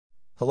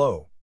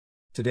Hello.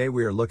 Today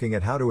we are looking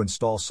at how to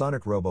install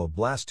Sonic Robo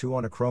Blast 2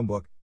 on a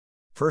Chromebook.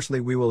 Firstly,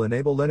 we will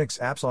enable Linux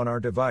apps on our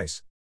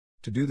device.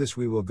 To do this,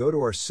 we will go to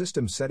our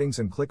system settings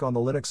and click on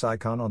the Linux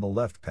icon on the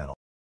left panel.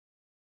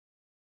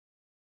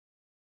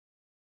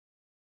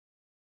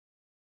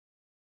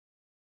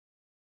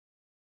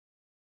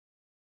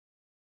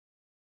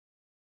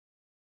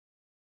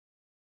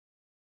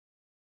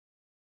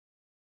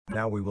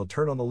 Now we will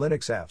turn on the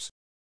Linux apps.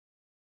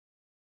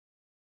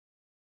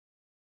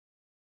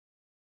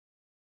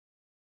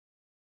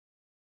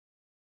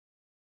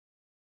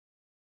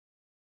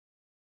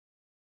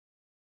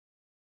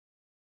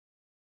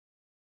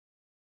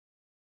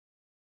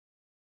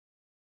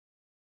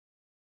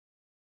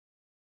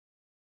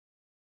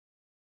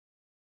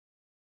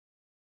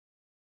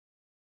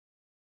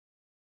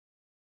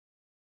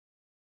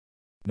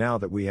 Now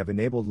that we have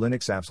enabled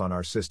Linux apps on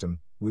our system,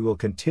 we will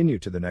continue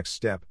to the next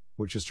step,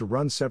 which is to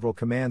run several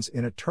commands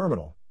in a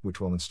terminal,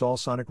 which will install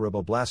Sonic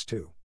Robo Blast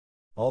 2.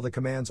 All the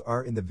commands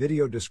are in the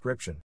video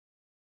description.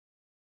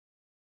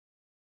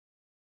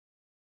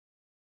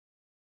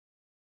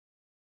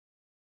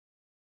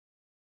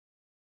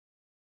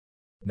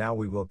 Now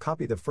we will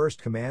copy the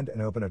first command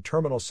and open a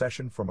terminal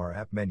session from our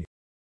app menu.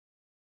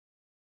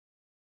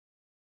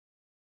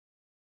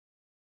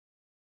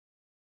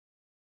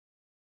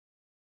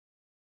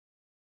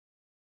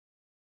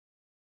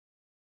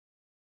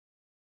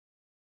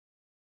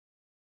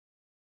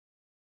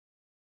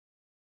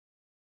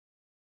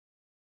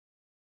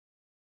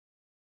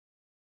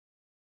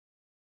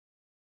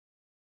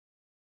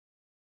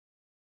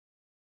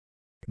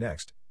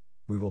 Next,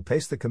 we will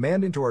paste the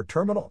command into our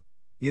terminal,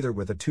 either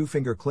with a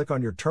two-finger click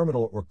on your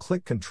terminal or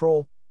click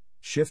Ctrl,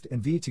 Shift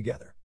and V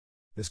together.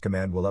 This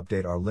command will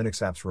update our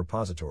Linux apps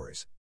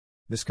repositories.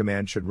 This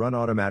command should run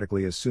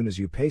automatically as soon as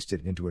you paste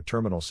it into a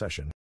terminal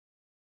session.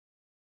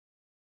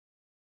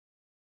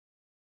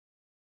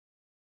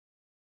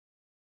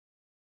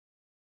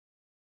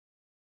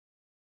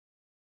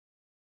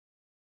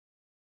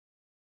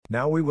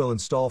 Now we will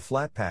install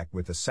Flatpak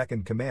with the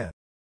second command.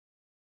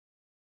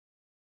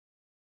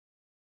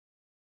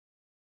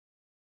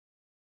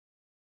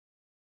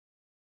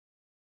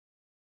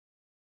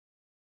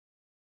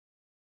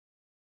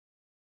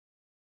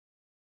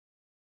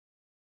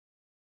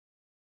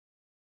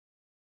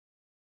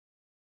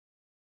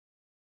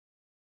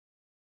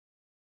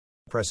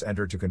 Press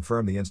Enter to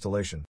confirm the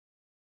installation.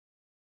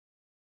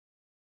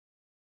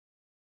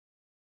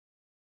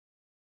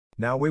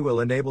 Now we will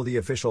enable the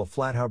official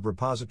Flathub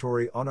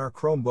repository on our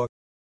Chromebook.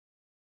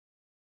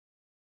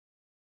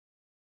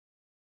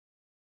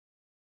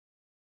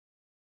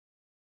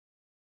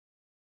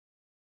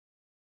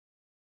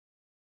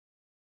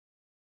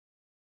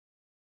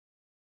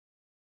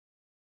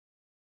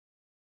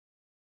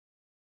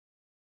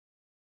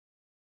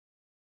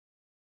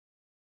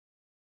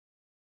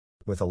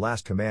 With the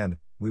last command,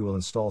 we will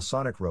install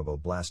Sonic Robo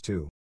Blast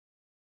 2.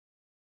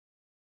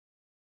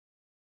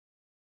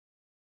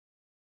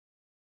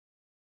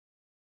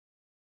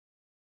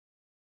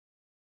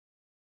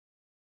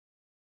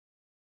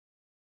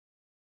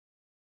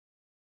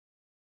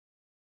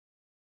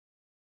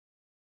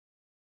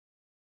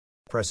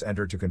 Press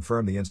Enter to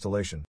confirm the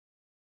installation.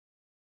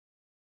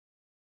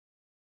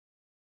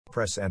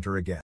 Press Enter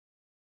again.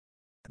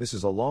 This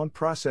is a long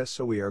process,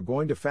 so we are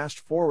going to fast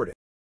forward it.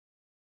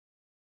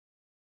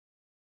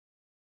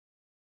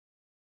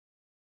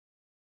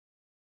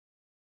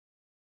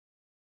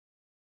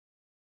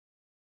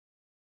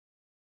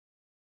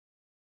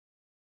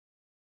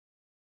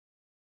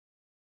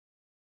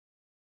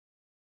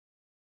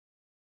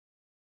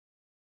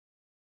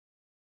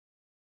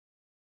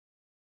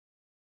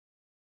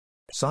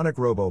 Sonic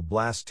Robo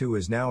Blast 2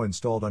 is now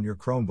installed on your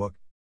Chromebook.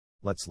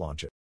 Let's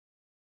launch it.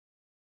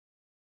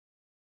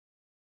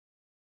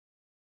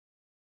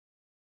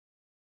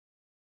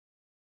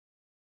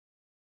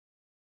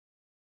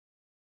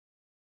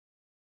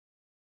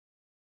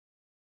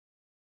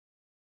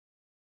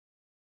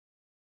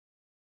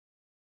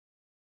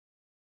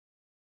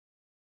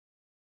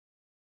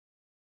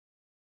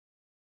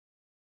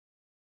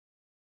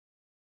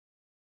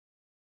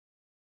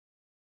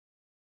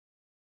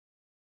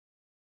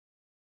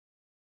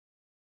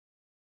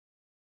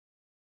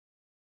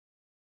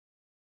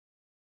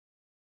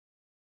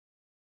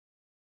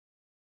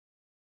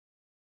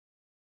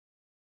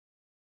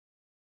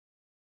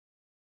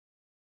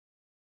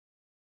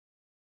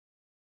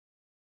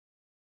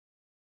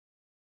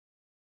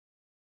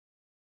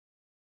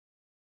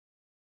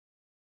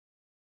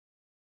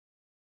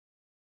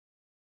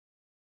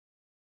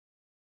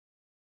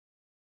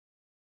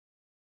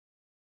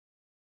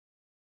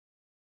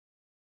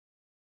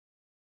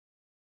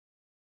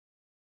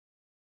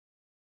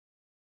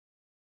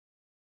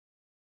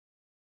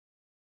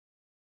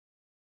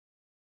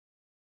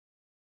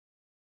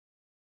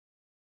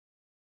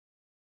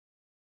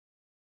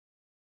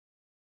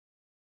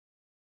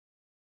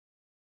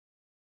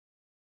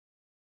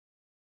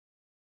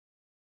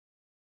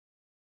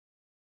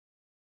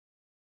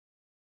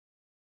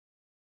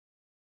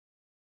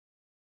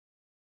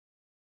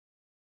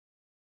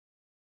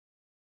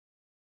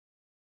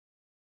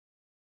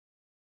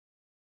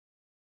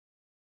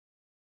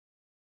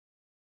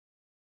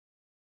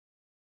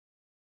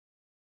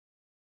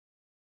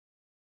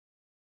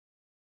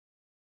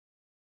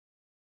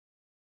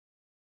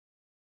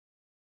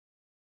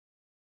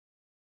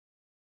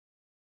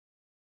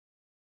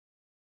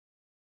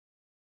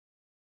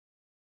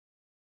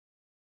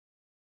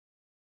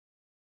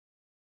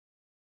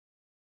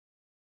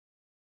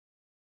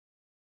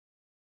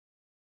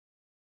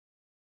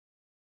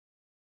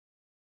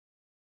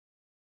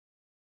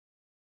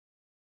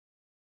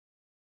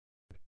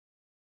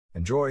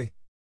 Enjoy!